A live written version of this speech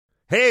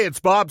Hey, it's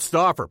Bob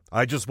Stauffer.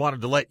 I just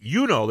wanted to let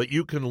you know that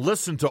you can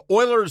listen to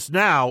Oilers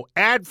Now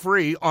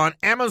ad-free on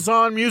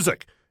Amazon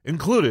Music,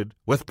 included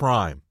with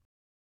Prime.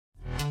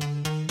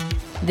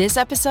 This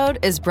episode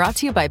is brought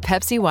to you by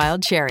Pepsi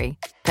Wild Cherry.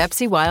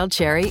 Pepsi Wild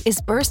Cherry is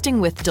bursting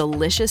with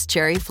delicious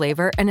cherry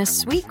flavor and a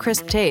sweet,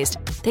 crisp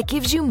taste that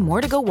gives you more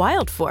to go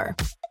wild for.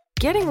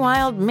 Getting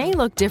wild may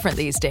look different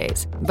these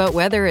days, but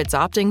whether it's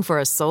opting for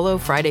a solo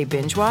Friday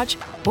binge watch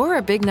or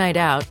a big night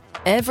out,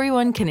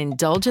 everyone can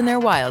indulge in their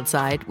wild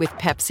side with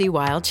Pepsi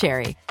Wild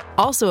Cherry.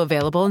 Also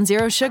available in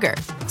Zero Sugar.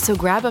 So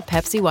grab a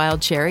Pepsi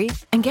Wild Cherry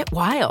and get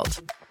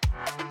wild.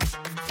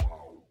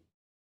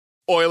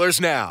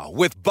 Oilers Now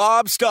with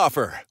Bob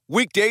Stauffer.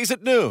 Weekdays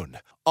at noon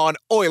on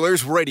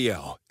Oilers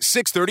Radio,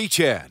 630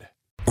 CHED.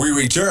 We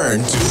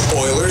return to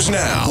Oilers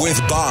Now with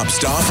Bob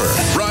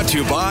Stauffer. Brought to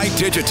you by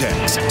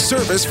Digitex.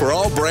 Service for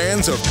all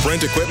brands of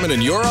print equipment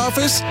in your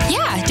office?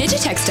 Yeah,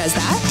 Digitex does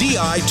that.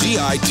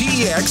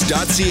 digitex.ca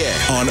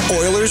on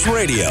Oilers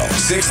Radio,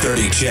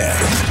 630 CHED.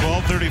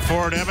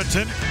 12:34 at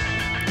Edmonton.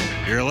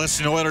 You're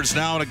listening to Oilers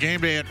Now on a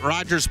game day at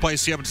Rogers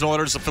Place. The Edmonton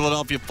Oilers, the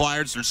Philadelphia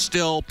Flyers. There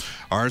still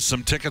are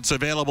some tickets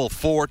available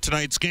for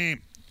tonight's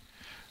game.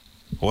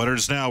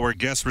 Oilers Now, where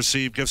guests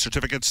receive gift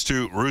certificates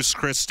to Ruth's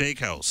Chris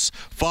Steakhouse.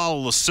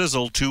 Follow the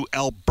sizzle to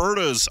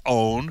Alberta's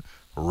own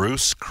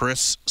Ruth's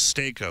Chris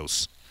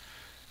Steakhouse.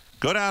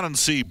 Go down and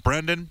see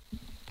Brendan,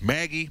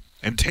 Maggie,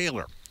 and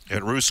Taylor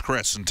at Ruth's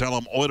Chris and tell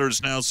them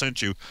Oilers Now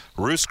sent you.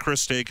 Ruth's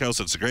Chris Steakhouse.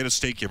 It's the greatest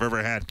steak you've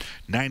ever had.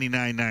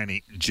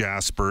 9990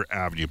 Jasper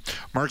Avenue.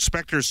 Mark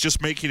Spector is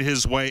just making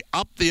his way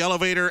up the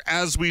elevator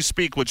as we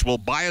speak, which will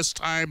buy us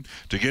time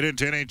to get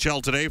into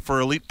NHL today for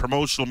elite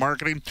promotional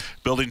marketing,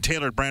 building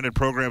tailored branded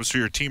programs for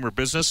your team or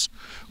business,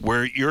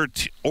 where your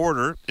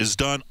order is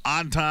done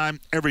on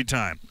time, every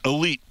time.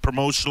 Elite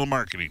promotional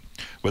marketing.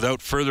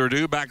 Without further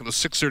ado, back at the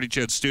 630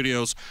 CHED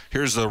studios,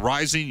 here's the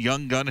rising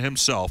young gun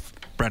himself,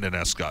 Brendan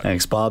Escott.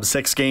 Thanks, Bob.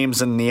 6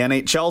 games in the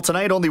NHL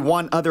tonight. Only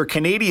one other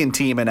Canadian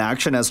team in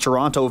action as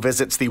Toronto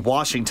visits the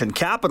Washington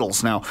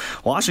Capitals. Now,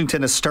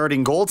 Washington is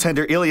starting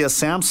goaltender Ilya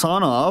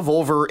Samsonov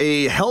over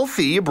a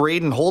healthy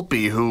Braden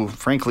Holtby, who,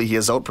 frankly, he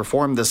has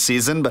outperformed this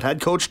season, but head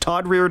coach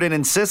Todd Reirden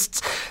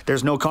insists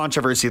there's no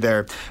controversy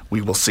there.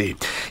 We will see.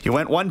 He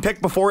went one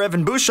pick before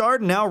Evan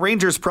Bouchard, and now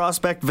Rangers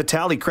prospect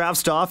Vitaly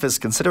Kravtsov is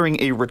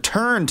considering a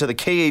return to the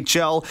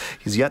KHL.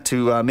 He's yet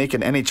to make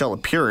an NHL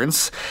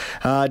appearance.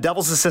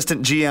 Devils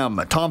assistant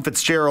GM Tom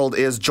Fitzgerald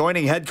is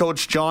joining head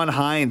coach John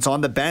Hynes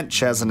on the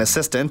bench as an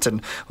assistant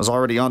and was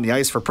already on the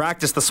ice for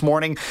practice this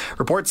morning.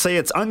 Reports say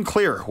it's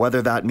unclear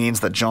whether that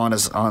means that John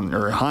is on,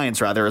 or Hynes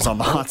rather, is on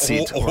the hot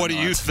seat. What do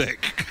you think?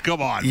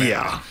 Come on, man.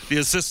 Yeah. The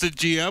assistant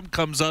GM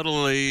comes out of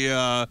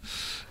the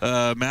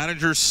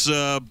manager's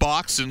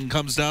box and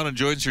comes down and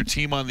joins your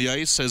team on the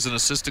ice as an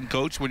assistant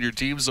coach when your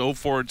team's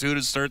 0-4-2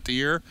 to start the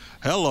year.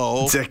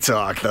 Hello.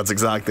 TikTok. That's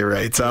exactly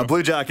right.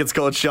 Blue Jackets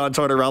coach John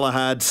Tortorella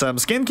had some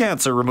skin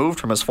cancer removed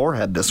from his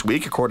forehead this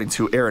week, according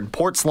to Aaron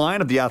Portzline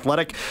of The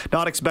Athletic.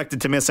 Not expected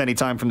to miss any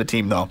time from the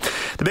team, though.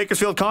 The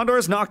Bakersfield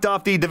Condors knocked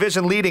off the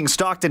division-leading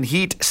Stockton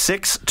Heat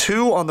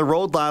 6-2 on the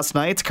road last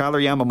night.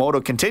 Kyler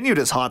Yamamoto continued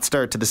his hot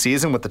start to the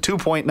season with the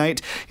 2-point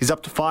night. He's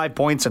up to 5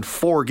 points in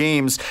 4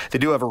 games. They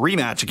do have a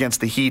rematch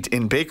against the Heat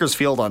in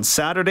Bakersfield on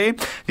Saturday.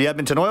 The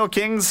Edmonton Oil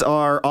Kings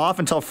are off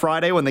until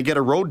Friday when they get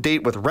a road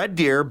date with Red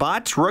Deer,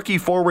 but rookie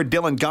forward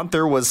Dylan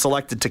Guenther was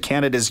selected to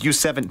Canada's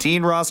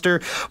U17 roster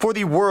for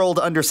the World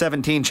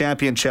Under-17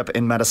 Championship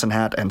in Medicine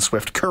Hat and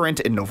Swift Current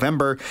in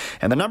November.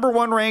 And the number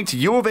 1 ranked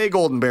U of A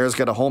Golden Bears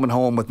get a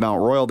home-and-home with Mount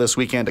Royal this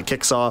weekend. It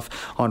kicks off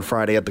on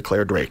Friday at the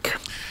Claire Drake.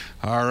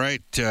 All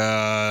right.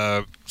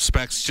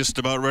 Specs just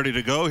about ready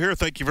to go here.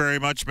 Thank you very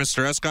much,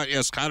 Mr. Escott.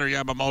 Yes, Kyler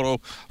Yamamoto,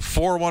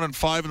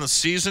 4-1-5 in the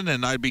season,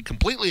 and I'd be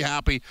completely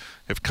happy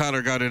if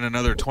Kyler got in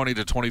another 20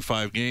 to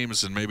 25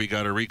 games and maybe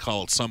got a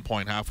recall at some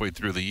point halfway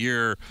through the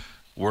year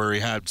where he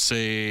had,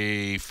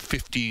 say,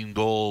 15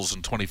 goals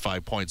and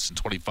 25 points in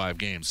 25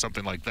 games,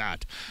 something like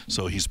that.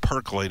 So he's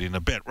percolating a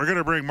bit. We're going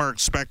to bring Mark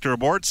Spector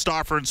aboard,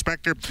 Stauffer and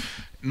Spector.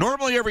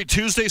 Normally every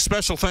Tuesday,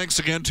 special thanks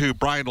again to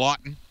Brian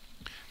Lawton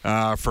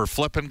for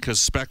flipping, because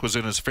Spec was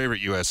in his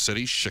favorite U.S.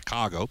 city,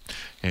 Chicago,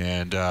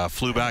 and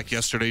flew back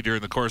yesterday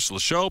during the course of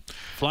the show.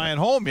 Flying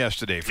home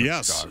yesterday from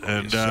Chicago.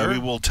 And we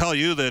will tell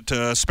you that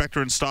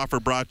Spector and Stauffer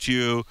brought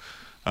you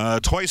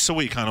twice a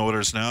week on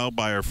Oilers Now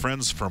by our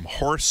friends from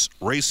Horse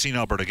Racing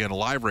Alberta. Again,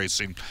 live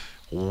racing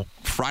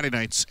Friday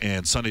nights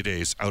and Sunday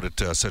days out at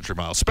Century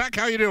Mile. Spec,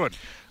 how you doing?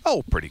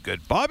 Oh, pretty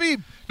good, Bobby.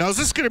 Now, is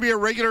this going to be a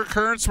regular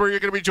occurrence where you're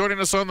going to be joining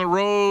us on the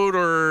road?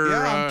 Or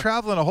yeah, I'm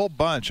traveling a whole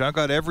bunch. I've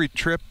got every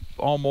trip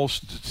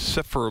almost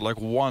except for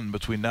like one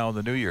between now and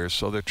the New Year's.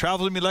 So they're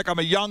traveling me like I'm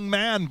a young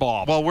man,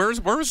 Bob. Well, where's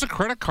the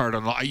credit card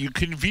on? You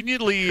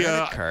conveniently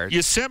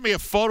you sent me a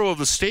photo of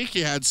the steak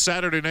you had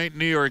Saturday night in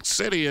New York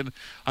City, and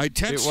I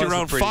texted you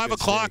around 5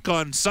 o'clock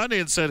on Sunday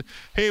and said,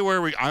 "Hey, where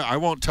are we?" I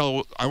won't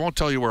tell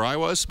you where I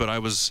was, but I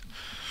was.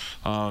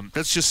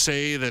 Let's just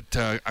say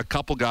that a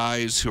couple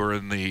guys who are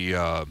in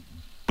the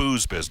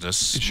booze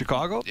business. In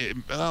Chicago?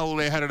 Well,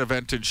 they had an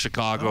event in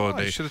Chicago. And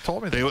you should have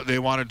told me that. They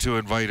wanted to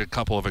invite a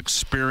couple of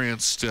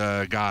experienced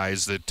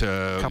guys that...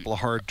 a couple of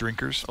hard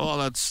drinkers. Oh,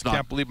 that's not...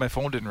 Can't believe my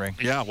phone didn't ring.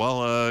 Yeah,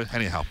 well,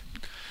 anyhow.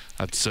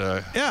 That's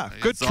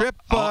good trip.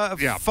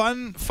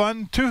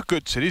 Fun. Two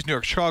good cities, New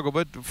York, Chicago,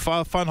 but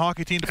fun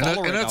hockey team to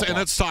follow. And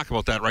let's talk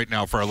about that right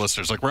now for our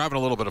listeners. Like, we're having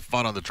a little bit of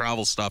fun on the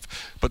travel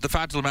stuff, but the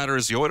fact of the matter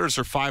is the Oilers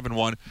are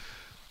 5-1.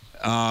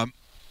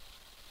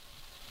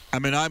 I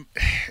mean,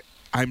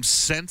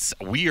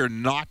 we are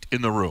not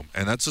in the room,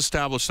 and that's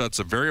established. That's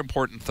a very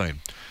important thing.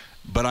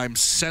 But I'm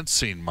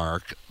sensing,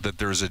 Mark, that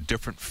there's a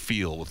different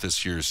feel with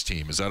this year's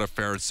team. Is that a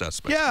fair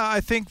assessment? Yeah,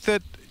 I think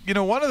that,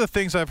 one of the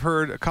things I've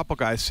heard a couple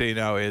guys say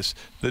now is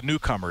the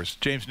newcomers.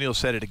 James Neal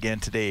said it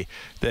again today,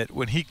 that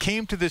when he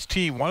came to this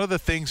team, one of the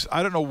things,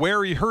 I don't know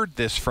where he heard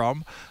this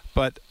from,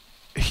 but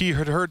he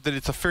had heard that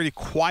it's a fairly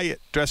quiet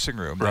dressing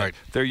room. Right.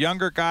 They're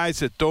younger guys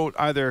that don't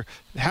either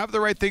have the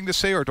right thing to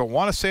say or don't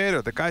want to say it,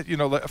 or the guy,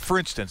 for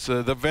instance,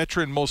 the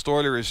veteran most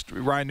Oiler is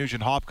Ryan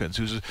Nugent-Hopkins,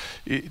 who's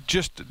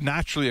just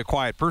naturally a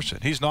quiet person.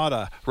 He's not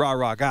a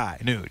rah-rah guy,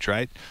 Nuge,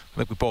 right?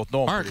 Like we both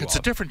know him. Mark, it's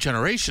a different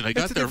generation. They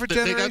got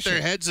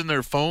their heads in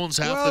their phones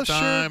half the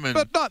time. Sure,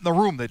 but not in the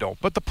room they don't.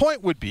 But the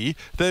point would be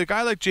that a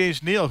guy like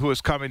James Neal, who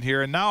has come in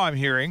here, and now I'm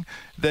hearing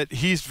that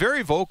he's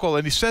very vocal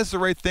and he says the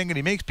right thing and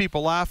he makes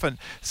people laugh. And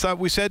so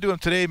we said to him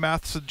today,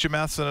 Jim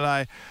Matheson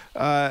and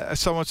I,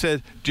 someone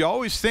said, do you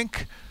always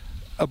think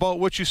about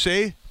what you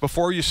say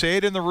before you say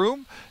it in the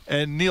room?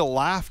 And Neal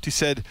laughed. He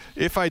said,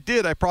 if I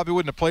did, I probably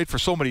wouldn't have played for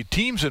so many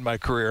teams in my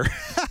career.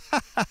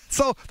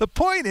 So the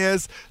point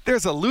is,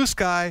 there's a loose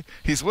guy.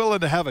 He's willing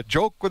to have a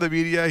joke with the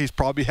media. He's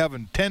probably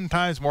having 10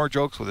 times more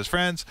jokes with his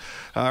friends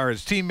or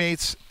his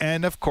teammates.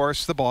 And, of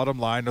course, the bottom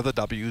line are the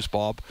W's,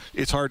 Bob.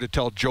 It's hard to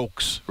tell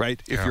jokes,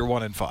 right, if you're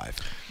 1-5.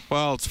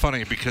 Well, it's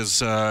funny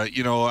because,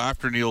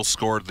 after Neal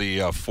scored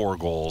the 4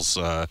 goals,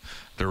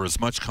 there was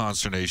much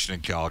consternation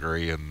in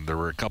Calgary, and there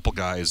were a couple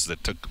guys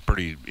that took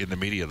in the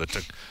media that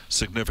took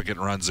significant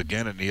runs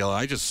again at Neal.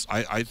 I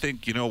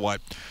think, you know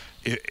what,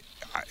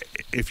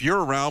 if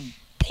you're around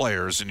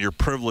players and you're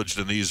privileged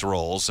in these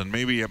roles, and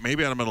maybe I'm in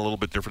a little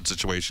bit different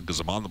situation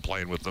because I'm on the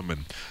plane with them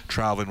and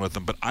traveling with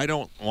them, but I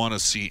don't want to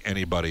see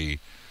anybody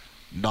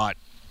not,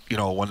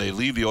 when they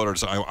leave the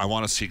Oilers, I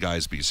want to see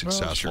guys be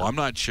successful. Well, sure. I'm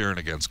not cheering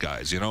against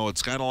guys.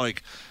 It's kind of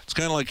like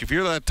if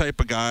you're that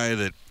type of guy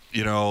that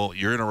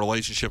you're in a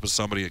relationship with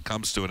somebody, it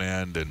comes to an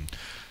end, and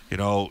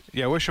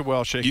wish them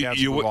well, shake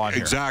hands, move on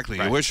here. Exactly.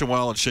 Right. You wish them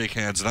well and shake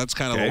hands, and that's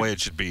kind of the way it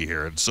should be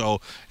here. And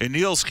so, in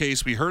Neal's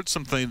case, we heard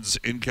some things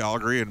in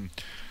Calgary, and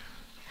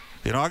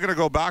I'm going to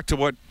go back to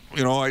what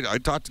I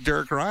talked to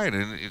Derek Ryan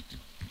and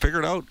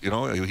figured out.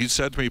 He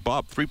said to me,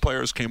 Bob, 3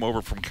 players came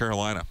over from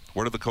Carolina.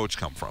 Where did the coach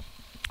come from?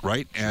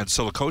 Right? And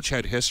so the coach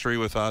had history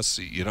with us,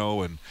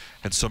 and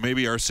so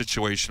maybe our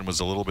situation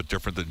was a little bit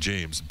different than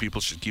James, and people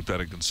should keep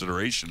that in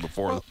consideration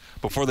before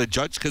they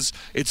judge, because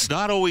it's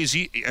not always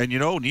easy. And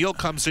Neal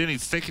comes in,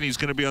 he's thinking he's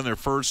going to be on their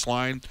first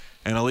line,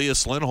 and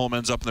Elias Lindholm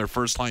ends up in their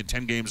first line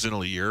 10 games in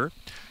a year.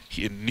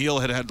 Neal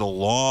had the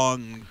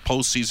long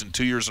postseason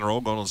 2 years in a row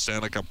going to the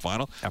Stanley Cup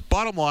final. Yep.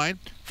 Bottom line,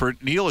 for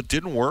Neal, it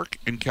didn't work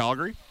in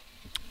Calgary,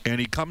 and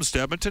he comes to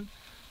Edmonton.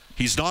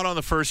 He's not on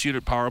the first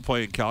unit power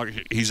play in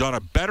Calgary. He's on a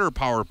better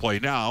power play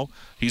now.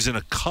 He's in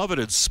a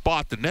coveted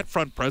spot. The net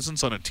front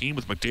presence on a team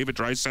with McDavid,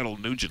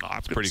 Draisaitl, Nugent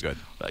Hopkins. Pretty good.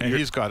 And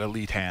he's got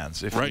elite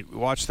hands. If you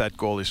watch that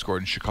goal he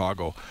scored in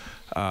Chicago,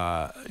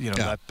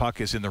 that puck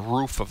is in the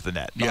roof of the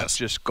net, not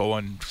just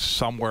going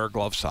somewhere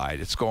glove side.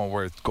 It's going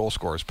where goal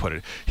scorers put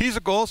it. He's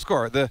a goal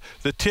scorer. The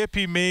tip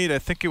he made, I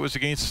think it was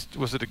against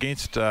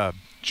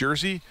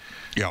Jersey?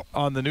 Yeah.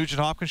 On the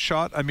Nugent-Hopkins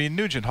shot. I mean,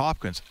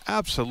 Nugent-Hopkins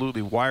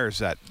absolutely wires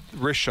that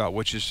wrist shot,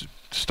 which is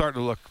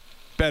starting to look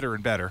better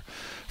and better,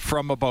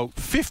 from about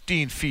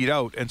 15 feet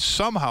out, and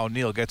somehow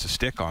Neal gets a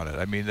stick on it.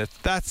 I mean,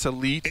 that's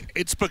elite.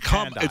 It's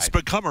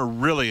become a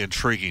really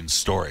intriguing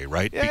story,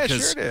 right? Yeah, sure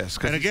it is.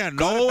 And again, he's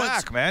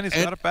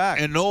got it back.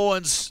 And no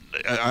one's.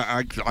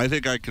 I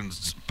think I can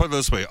put it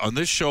this way: on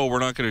this show, we're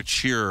not going to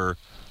cheer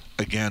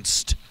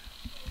against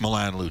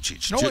Milan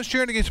Lucic. No one's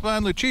cheering against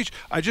Milan Lucic.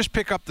 I just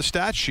pick up the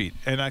stat sheet,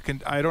 and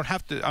I don't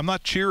have to. I'm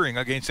not cheering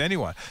against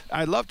anyone.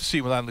 I'd love to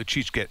see Milan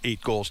Lucic get 8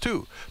 goals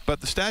too,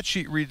 but the stat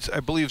sheet reads, I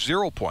believe,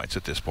 0 points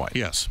at this point.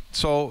 Yes.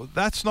 So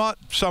that's not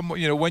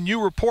when you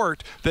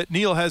report that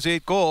Neal has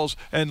 8 goals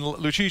and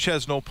Lucic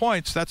has no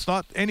points, that's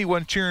not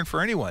anyone cheering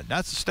for anyone.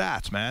 That's the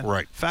stats, man.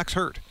 Right. Facts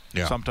hurt.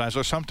 Yeah. Sometimes,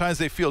 or sometimes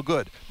they feel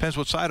good. Depends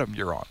what side of them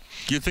you're on.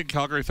 Do you think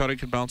Calgary thought he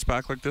could bounce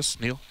back like this,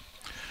 Neal?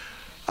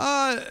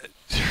 I'm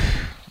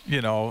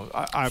going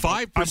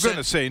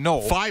to say no.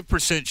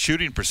 5%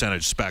 shooting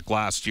percentage spec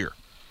last year.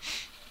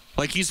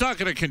 Like, he's not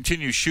going to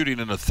continue shooting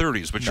in the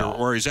 30s, which are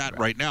where he's at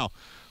right now.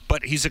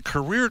 But he's a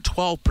career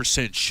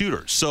 12%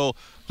 shooter. So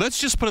let's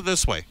just put it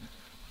this way.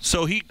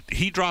 So he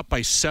dropped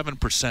by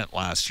 7%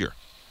 last year.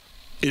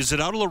 Is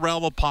it out of the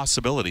realm of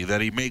possibility that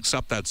he makes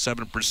up that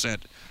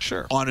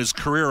 7% on his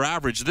career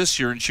average this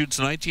year and shoots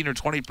 19 or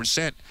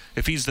 20%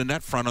 if he's the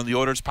net front on the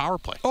Oilers' power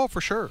play? Oh, for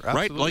sure. Absolutely.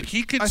 Right? Like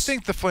he could. I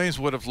think the Flames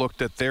would have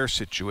looked at their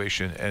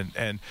situation,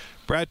 and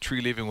Brad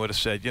Treliving would have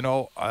said,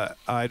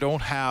 I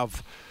don't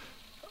have.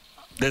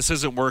 This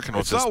isn't working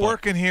with it's this not play.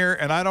 working here,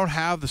 and I don't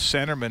have the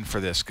centerman for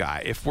this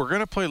guy. If we're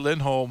going to play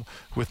Lindholm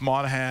with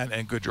Monahan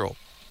and Gaudreau,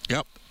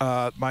 yep.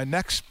 My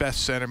next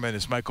best centerman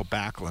is Michael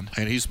Backlund.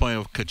 And he's playing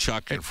with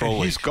Tkachuk and Foley.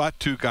 And he's got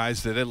two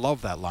guys that I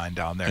love that line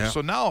down there. Yeah.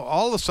 So now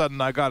all of a sudden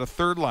I got a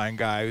third line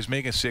guy who's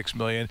making $6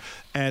 million.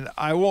 And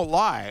I won't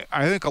lie,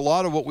 I think a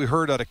lot of what we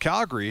heard out of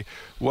Calgary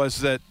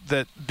was that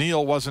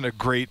Neil wasn't a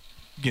great,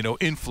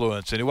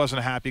 influence and he wasn't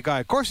a happy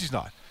guy. Of course he's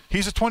not.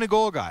 He's a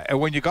 20-goal guy. And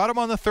when you got him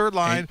on the third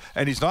line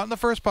and he's not in the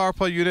first power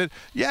play unit,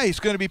 he's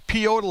going to be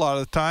PO'd a lot of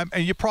the time,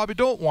 and you probably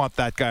don't want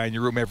that guy in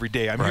your room every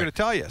day. I'm here to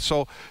tell you.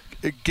 So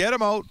get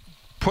him out.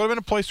 Put him in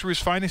a place where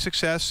he's finding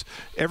success.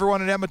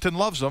 Everyone in Edmonton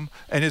loves him,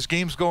 and his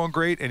game's going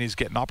great, and he's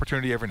getting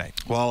opportunity every night.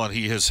 Well, and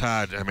he has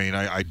had,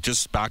 I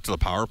just back to the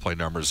power play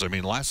numbers.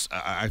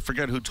 I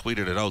forget who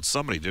tweeted it out.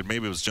 Somebody did.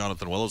 Maybe it was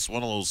Jonathan Willis,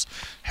 one of those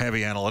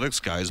heavy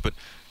analytics guys, but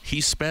he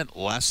spent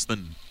less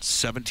than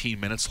 17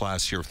 minutes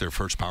last year with their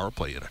first power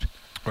play unit.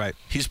 Right.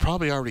 He's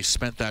probably already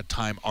spent that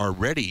time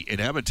already in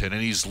Edmonton,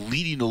 and he's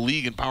leading the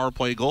league in power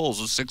play goals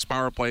with 6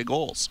 power play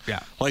goals. Yeah.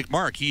 Like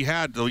Mark, he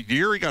had the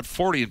year he got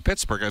 40 in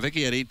Pittsburgh, I think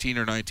he had 18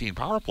 or 19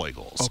 power play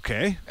goals.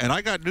 Okay. And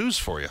I got news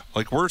for you.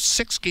 Like, we're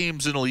 6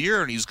 games in a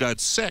year, and he's got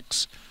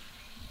 6.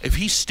 If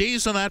he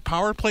stays on that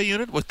power play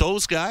unit with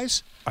those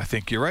guys, I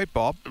think you're right,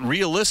 Bob.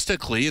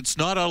 Realistically, it's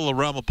not out of the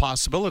realm of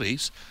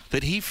possibilities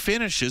that he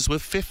finishes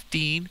with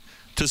 15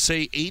 to,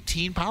 say,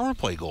 18 power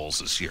play goals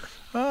this year.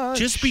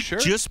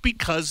 Just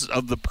because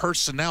of the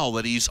personnel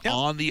that he's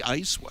on the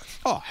ice with.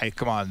 Oh, hey,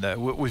 come on.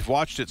 We've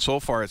watched it so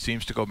far. It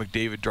seems to go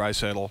McDavid,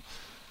 Draisaitl,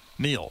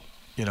 Neil.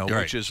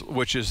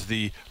 Which is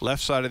the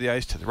left side of the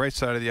ice to the right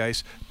side of the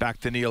ice, back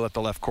to Neil at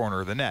the left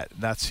corner of the net.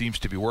 That seems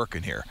to be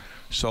working here.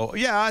 So,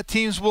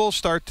 teams will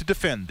start to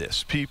defend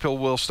this. People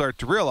will start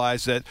to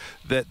realize that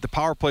the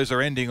power plays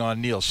are ending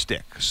on Neil's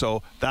stick.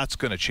 So that's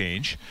going to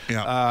change.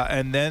 Yeah.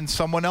 And then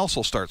someone else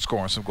will start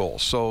scoring some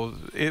goals. So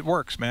it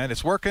works, man.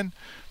 It's working.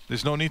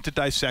 There's no need to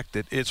dissect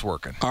it. It's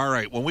working. All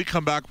right. When we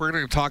come back, we're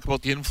going to talk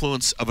about the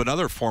influence of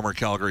another former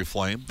Calgary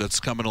Flame that's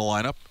coming to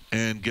lineup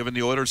and giving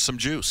the Oilers some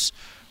juice.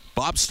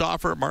 Bob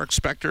Stauffer, Mark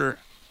Spector.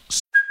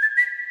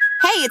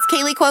 Hey, it's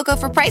Kaylee Cuoco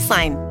for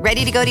Priceline.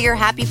 Ready to go to your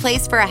happy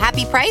place for a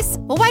happy price?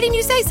 Well, why didn't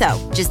you say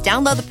so? Just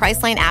download the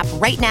Priceline app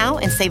right now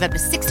and save up to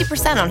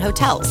 60% on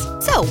hotels.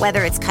 So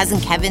whether it's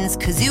Cousin Kevin's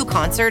Kazoo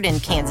Concert in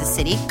Kansas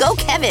City, go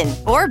Kevin,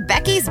 or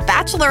Becky's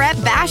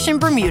Bachelorette Bash in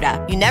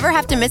Bermuda, you never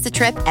have to miss a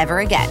trip ever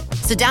again.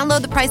 So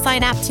download the Priceline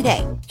app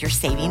today. Your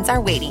savings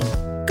are waiting.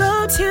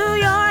 Go to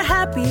your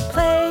happy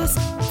place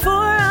for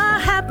a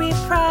happy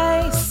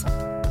price.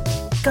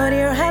 Go to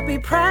your happy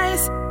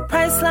price,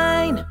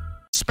 Priceline.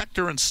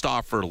 Spector and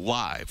Stauffer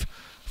live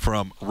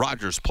from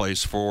Rogers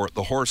Place for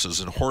the horses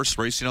in Horse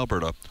Racing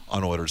Alberta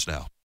on Oilers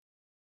Now.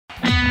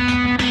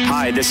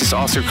 Hi, this is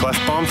Oscar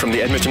Klefbom from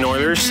the Edmonton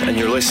Oilers, and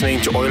you're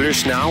listening to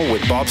Oilers Now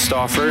with Bob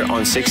Stauffer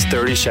on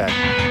 630 CHED.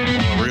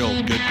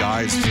 Real good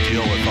guys to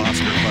deal with,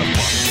 Oscar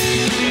Klefbom.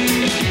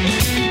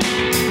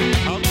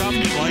 How tough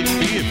can life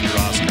be if you're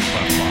Oscar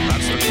Klefbom?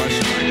 That's the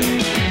question I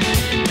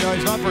got.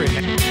 He's not very...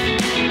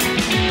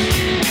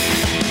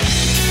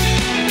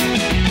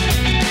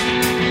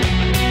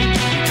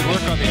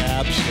 work on the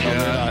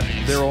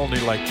abs. They're only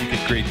like you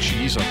could grate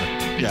cheese on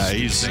them. Yeah,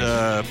 he's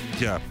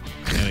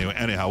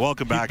Anyhow,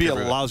 welcome back. He'd be a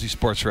lousy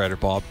sports writer,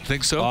 Bob.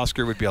 Think so?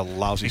 Oscar would be a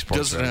lousy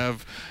sports writer.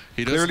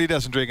 He clearly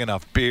doesn't drink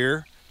enough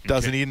beer.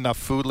 Doesn't eat enough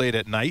food late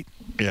at night.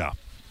 Yeah.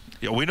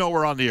 Yeah, we know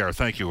we're on the air.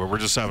 Thank you. We're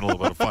just having a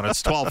little bit of fun.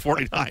 It's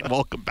 12:49.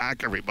 Welcome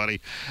back, everybody.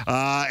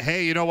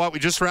 Hey, you know what? We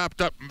just wrapped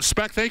up.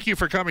 Spec, thank you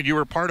for coming. You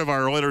were part of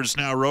our Oilers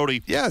Now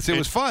roadie. Yes, it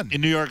was fun. In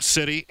New York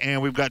City,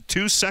 and we've got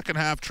 2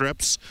 second-half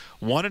trips,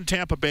 one in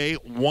Tampa Bay,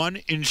 one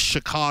in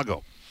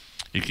Chicago.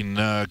 You can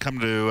come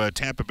to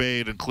Tampa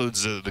Bay. It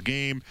includes the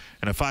game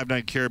and a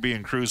 5-night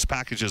Caribbean cruise.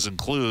 Packages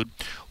include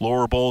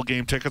lower bowl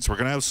game tickets. We're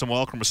going to have some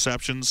welcome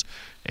receptions.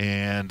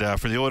 And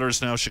for the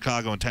Oilers Now,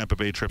 Chicago and Tampa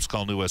Bay trips,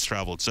 call New West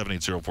Travel at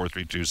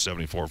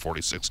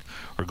 780-432-7446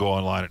 or go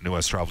online at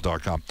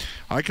newwesttravel.com.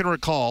 I can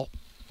recall,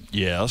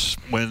 yes,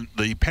 when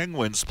the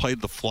Penguins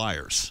played the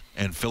Flyers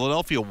and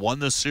Philadelphia won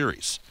this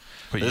series.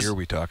 What year are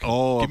we talking?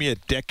 Oh, give me a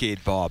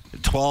decade, Bob.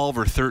 12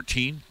 or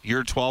 13.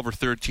 Year 12 or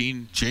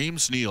 13.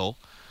 James Neal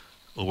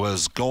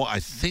was going. I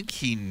think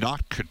he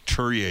knocked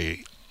Couturier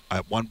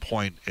at one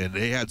point, and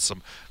they had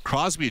some.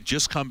 Crosby had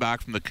just come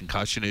back from the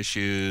concussion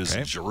issues.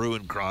 Okay. And Giroux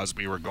and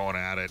Crosby were going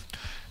at it.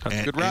 That's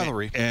a good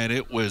rivalry. And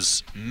it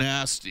was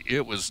nasty.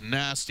 It was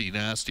nasty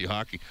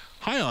hockey.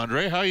 Hi,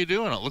 Andre. How you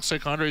doing? It looks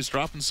like Andre's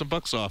dropping some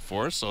bucks off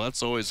for us, so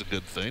that's always a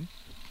good thing.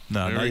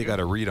 No, now you got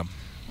to read them.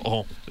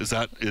 Oh, is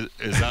that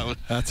what?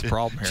 That's the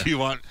problem here. Do you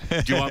want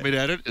me to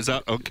edit? Is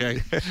that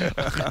okay?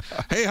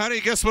 Hey,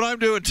 honey, guess what I'm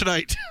doing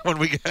tonight when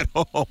we get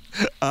home?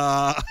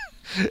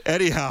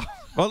 Anyhow,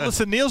 Well,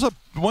 listen,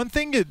 one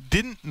thing you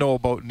didn't know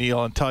about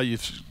Neil until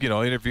you've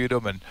interviewed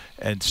him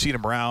and seen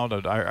him around.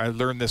 And I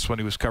learned this when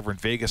he was covering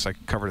Vegas. I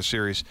covered a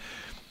series.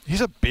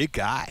 He's a big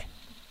guy.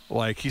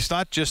 Like, he's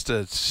not just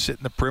a sit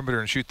in the perimeter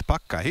and shoot the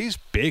puck guy. He's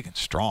big and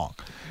strong.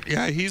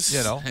 Yeah, and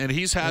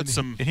he's had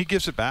some. And he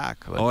gives it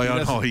back.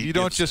 Like, you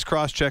don't just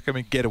cross-check him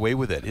and get away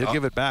with it. He'll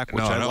give it back,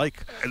 which I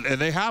like.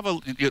 And they have a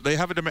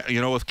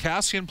with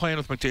Cassian playing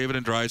with McDavid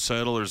and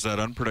Draisaitl, there's that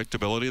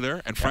unpredictability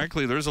there. And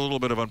frankly, there's a little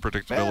bit of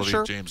unpredictability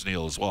with James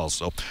Neal as well.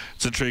 So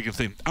it's an intriguing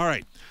theme. All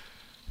right,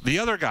 the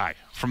other guy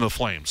from the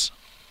Flames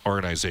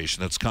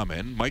organization that's come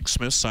in, Mike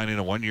Smith, signing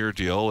a 1-year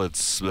deal.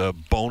 It's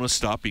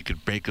bonused up. He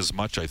could make as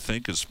much, I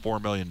think, as $4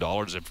 million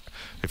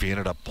if he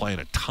ended up playing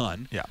a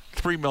ton. Yeah.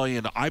 $3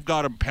 million. I've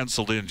got him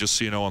penciled in, just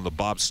so you know, on the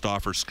Bob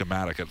Stauffer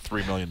schematic at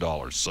 $3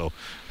 million. So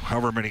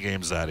however many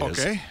games that is.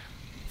 Okay.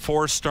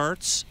 4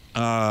 starts.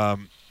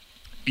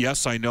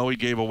 Yes, I know he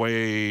gave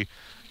away.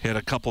 He had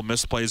a couple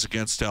misplays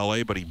against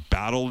LA, but he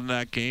battled in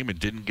that game and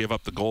didn't give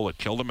up the goal that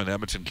killed him, and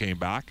Edmonton came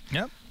back.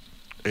 Yep.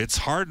 It's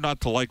hard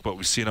not to like what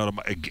we've seen out of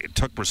him. It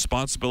took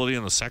responsibility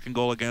in the second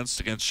goal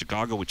against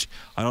Chicago, which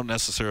I don't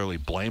necessarily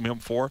blame him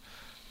for.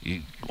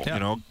 You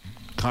know,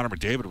 Connor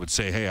McDavid would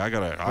say, "Hey,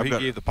 he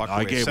gave the puck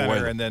away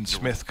center, and then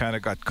Smith kind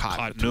of got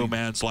caught no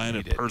man's land,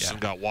 and Person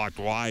got walked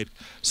wide."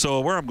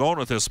 So where I'm going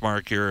with this,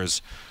 Mark, here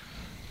is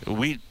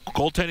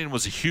goaltending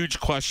was a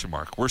huge question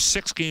mark. We're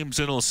 6 games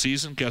into the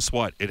season. Guess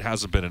what? It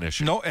hasn't been an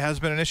issue. No, it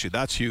hasn't been an issue.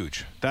 That's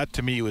huge. That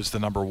to me was the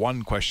number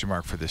one question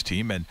mark for this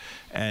team,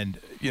 and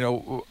you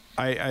know.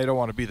 I don't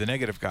want to be the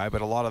negative guy,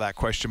 but a lot of that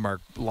question mark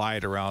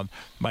lied around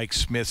Mike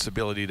Smith's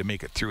ability to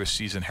make it through a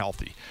season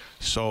healthy.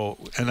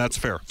 And that's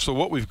fair. So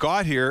what we've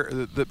got here,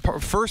 the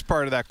first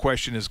part of that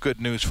question is good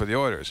news for the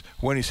Oilers.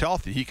 When he's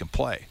healthy, he can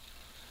play,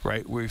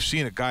 right? We've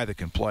seen a guy that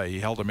can play.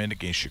 He held him in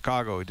against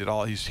Chicago. He did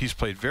all. He's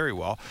played very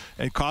well,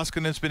 and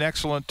Koskinen's been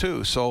excellent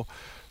too. So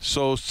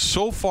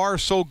far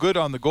so good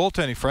on the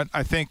goaltending front.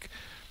 I think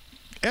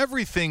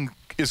everything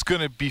is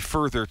going to be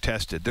further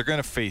tested. They're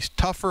going to face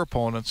tougher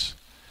opponents.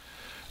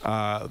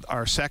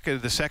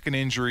 The second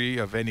injury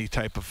of any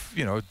type of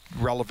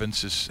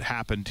relevance has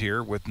happened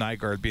here, with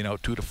Nygaard being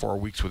out 2 to 4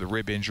 weeks with a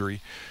rib injury.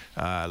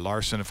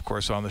 Larson, of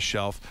course, on the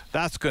shelf.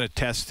 That's going to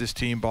test this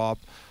team, Bob.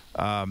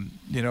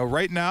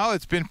 Right now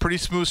it's been pretty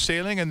smooth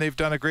sailing, and they've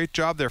done a great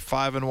job. They're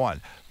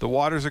 5-1. The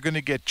waters are going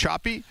to get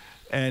choppy,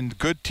 and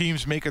good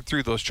teams make it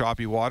through those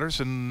choppy waters.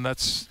 And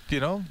that's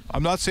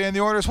I'm not saying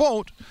the Oilers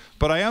won't,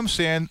 but I am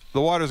saying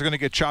the waters are going to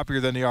get choppier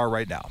than they are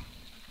right now.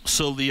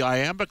 So the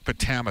iambic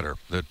pentameter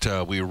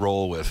that we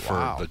roll with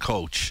for the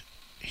coach,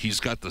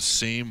 he's got the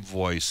same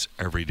voice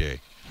every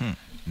day.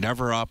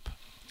 Never up,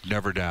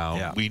 never down.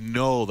 Yeah. We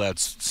know that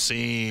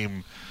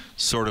same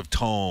sort of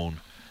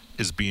tone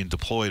is being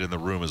deployed in the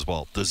room as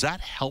well. Does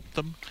that help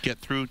them get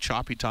through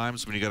choppy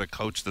times when you got a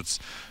coach that's,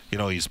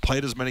 he's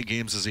played as many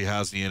games as he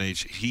has in the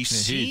NHL? He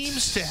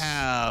seems to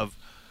have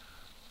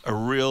a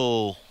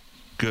real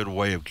good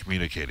way of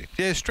communicating.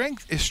 Yeah, his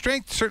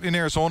strength certainly in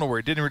Arizona, where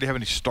he didn't really have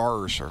any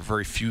stars or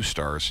very few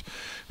stars.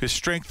 His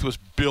strength was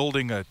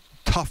building a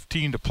tough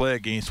team to play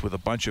against with a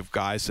bunch of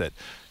guys that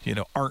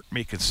aren't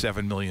making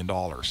 $7 million,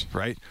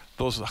 right?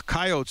 Those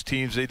Coyotes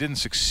teams, they didn't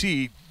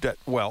succeed that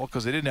well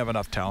because they didn't have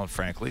enough talent,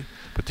 frankly,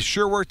 but they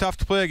sure were tough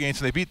to play against,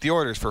 and they beat the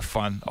Oilers for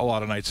fun a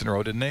lot of nights in a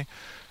row, didn't they?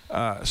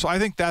 So I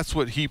think that's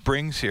what he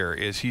brings here.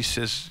 Is he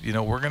says,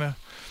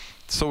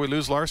 so we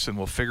lose Larson,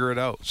 we'll figure it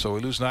out. So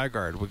we lose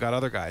Nygaard, we got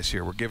other guys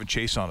here. We're giving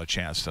Chiasson a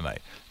chance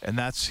tonight. And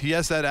he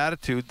has that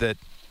attitude that,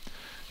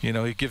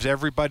 he gives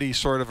everybody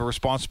sort of a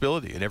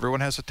responsibility, and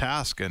everyone has a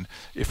task. And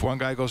if one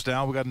guy goes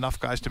down, we got enough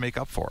guys to make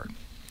up for it.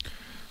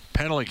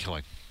 Penalty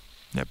killing.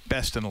 Yeah,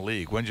 best in the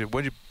league. When you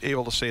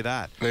able to say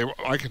that?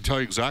 I can tell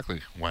you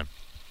exactly when.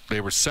 They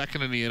were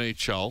second in the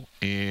NHL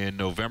in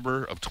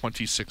November of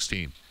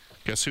 2016.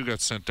 Guess who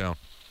got sent down?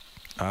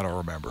 I don't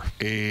remember.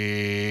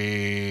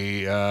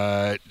 A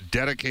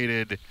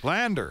dedicated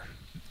Lander,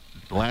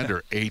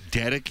 a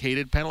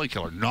dedicated penalty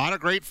killer. Not a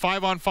great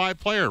 5-on-5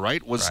 player,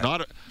 right?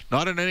 Not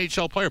an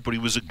NHL player, but he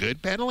was a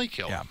good penalty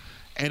killer. Yeah.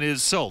 And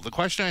the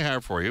question I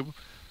have for you,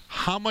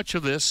 how much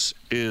of this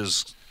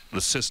is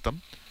the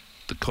system,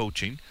 the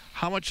coaching?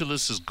 How much of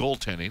this is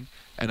goaltending?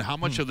 And how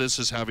much of this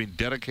is having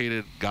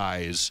dedicated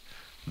guys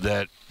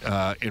that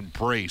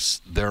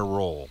embrace their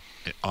role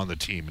on the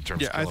team in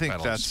terms of killing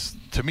penalties? I think that's,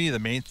 to me, the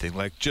main thing.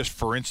 Like, just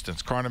for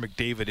instance, Connor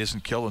McDavid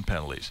isn't killing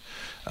penalties.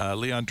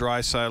 Leon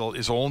Draisaitl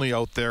is only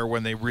out there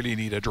when they really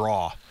need a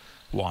draw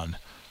one.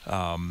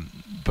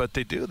 But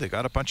they do. They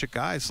got a bunch of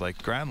guys like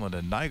Granlund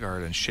and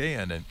Nygaard and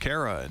Sheahan and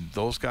Kara, and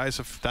those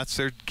guys, that's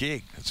their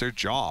gig. It's their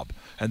job.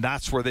 And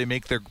that's where they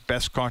make their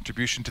best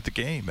contribution to the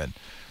game.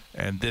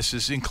 And this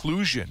is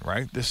inclusion,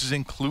 right? This is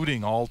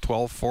including all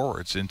 12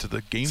 forwards into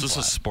the game. Is this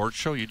a sports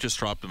show? You just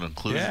dropped an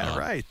inclusion on. Yeah,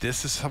 right.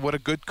 This is what a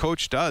good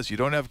coach does. You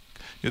don't have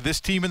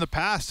this team in the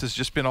past has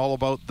just been all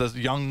about the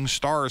young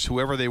stars,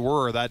 whoever they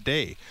were that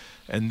day.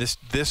 And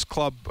this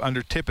club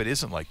under Tippett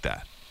isn't like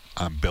that.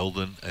 I'm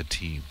building a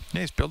team.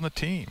 Yeah, he's building a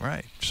team,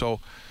 right. So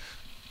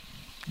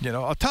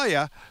I'll tell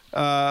you,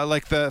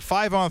 like the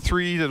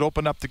 5-on-3 that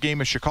opened up the game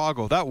in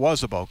Chicago, that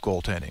was about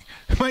goaltending.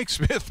 Mike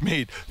Smith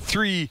made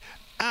 3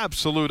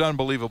 absolute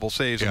unbelievable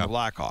saves in the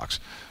Blackhawks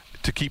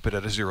to keep it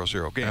at a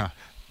 0-0 game. Yeah.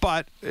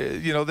 But,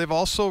 they've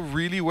also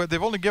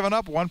they've only given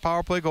up 1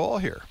 power play goal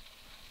here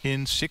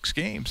in 6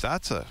 games. I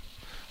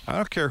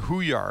don't care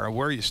who you are or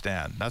where you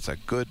stand. That's a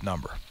good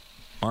number.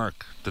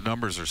 Mark, the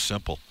numbers are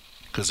simple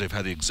because they've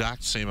had the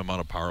exact same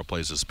amount of power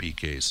plays as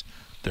PKs.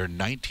 They're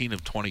 19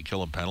 of 20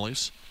 killing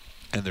penalties,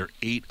 and they're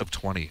 8 of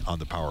 20 on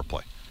the power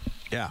play.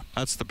 Yeah.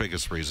 That's the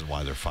biggest reason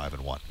why they're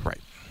 5-1.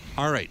 Right.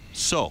 All right,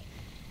 so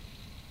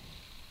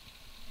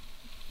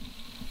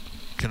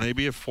can they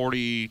be a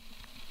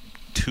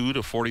 42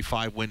 to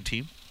 45 win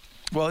team?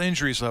 Well,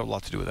 injuries will have a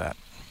lot to do with that.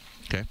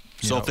 Okay.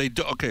 So if they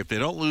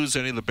don't lose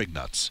any of the big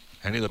nuts,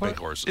 any of the big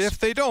horses. If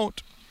they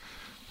don't,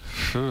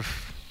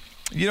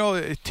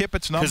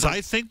 Tippett's number. Because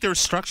I think their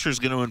structure is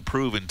going to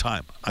improve in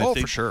time.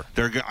 For sure.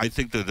 I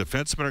think the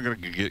defensemen are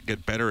going to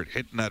get better at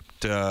hitting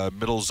that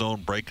middle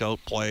zone breakout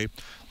play.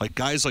 Like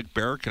guys like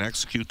Barrett can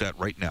execute that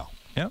right now.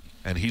 Yeah.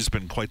 And he's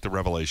been quite the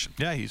revelation.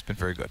 Yeah, he's been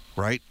very good.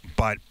 Right?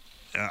 But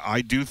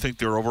I do think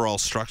their overall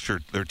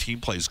structure, their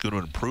team play is going to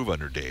improve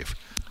under Dave.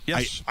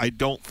 Yes. I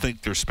don't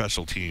think their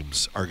special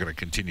teams are going to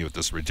continue at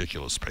this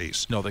ridiculous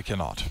pace. No, they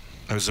cannot.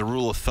 As a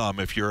rule of thumb,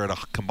 if you're at a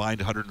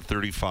combined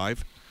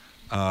 135,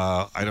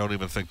 I don't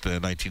even think the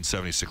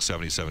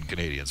 1976-77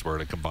 Canadians were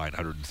at a combined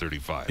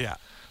 135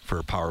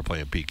 for power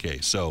play and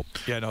PK. So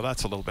yeah, no,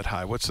 that's a little bit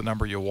high. What's the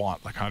number you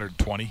want? Like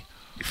 120?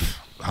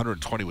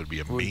 120 would be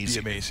amazing.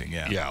 Would be amazing,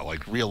 yeah. Yeah,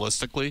 like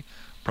realistically,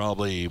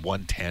 probably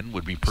 110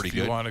 would be pretty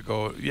good.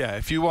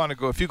 If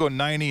you go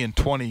 90 and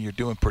 20, you're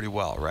doing pretty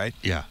well, right?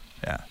 Yeah.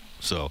 Yeah.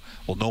 So,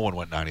 no one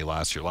went 90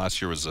 last year.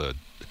 Last year was the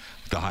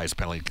highest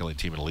penalty killing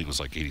team in the league was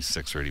like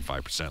 86 or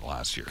 85%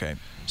 last year. Okay.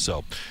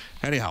 So,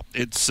 anyhow,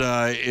 it's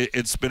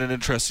been an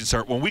interesting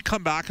start. When we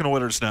come back in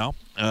Oilers Now,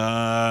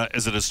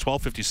 as it is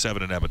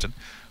 12:57 in Edmonton,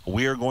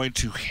 we are going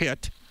to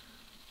hit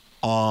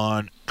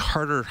on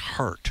Carter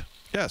Hart.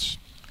 Yes.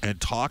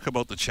 And talk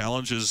about the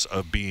challenges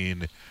of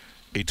being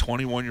a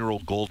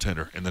 21-year-old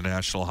goaltender in the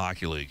National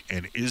Hockey League.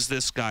 And is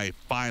this guy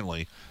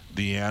finally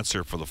the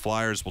answer for the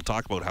Flyers? We'll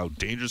talk about how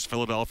dangerous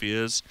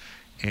Philadelphia is.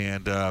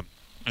 And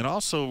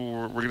also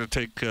we're going to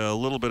take a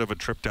little bit of a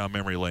trip down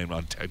memory lane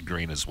on Ted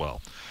Green as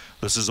well.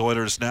 This is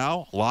Oilers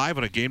Now, live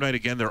on a game night.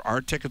 Again, there are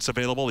tickets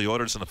available. The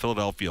Oilers and the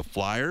Philadelphia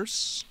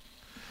Flyers.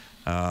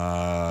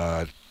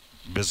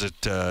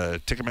 Visit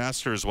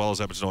Ticketmaster as well as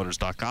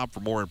EdmontonOilers.com for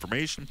more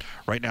information.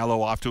 Right now,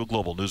 though, off to a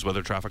global news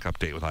weather traffic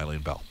update with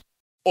Eileen Bell.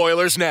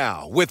 Oilers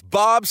Now with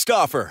Bob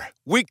Stauffer.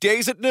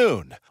 Weekdays at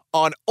noon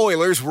on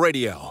Oilers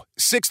Radio,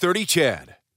 630 CHED.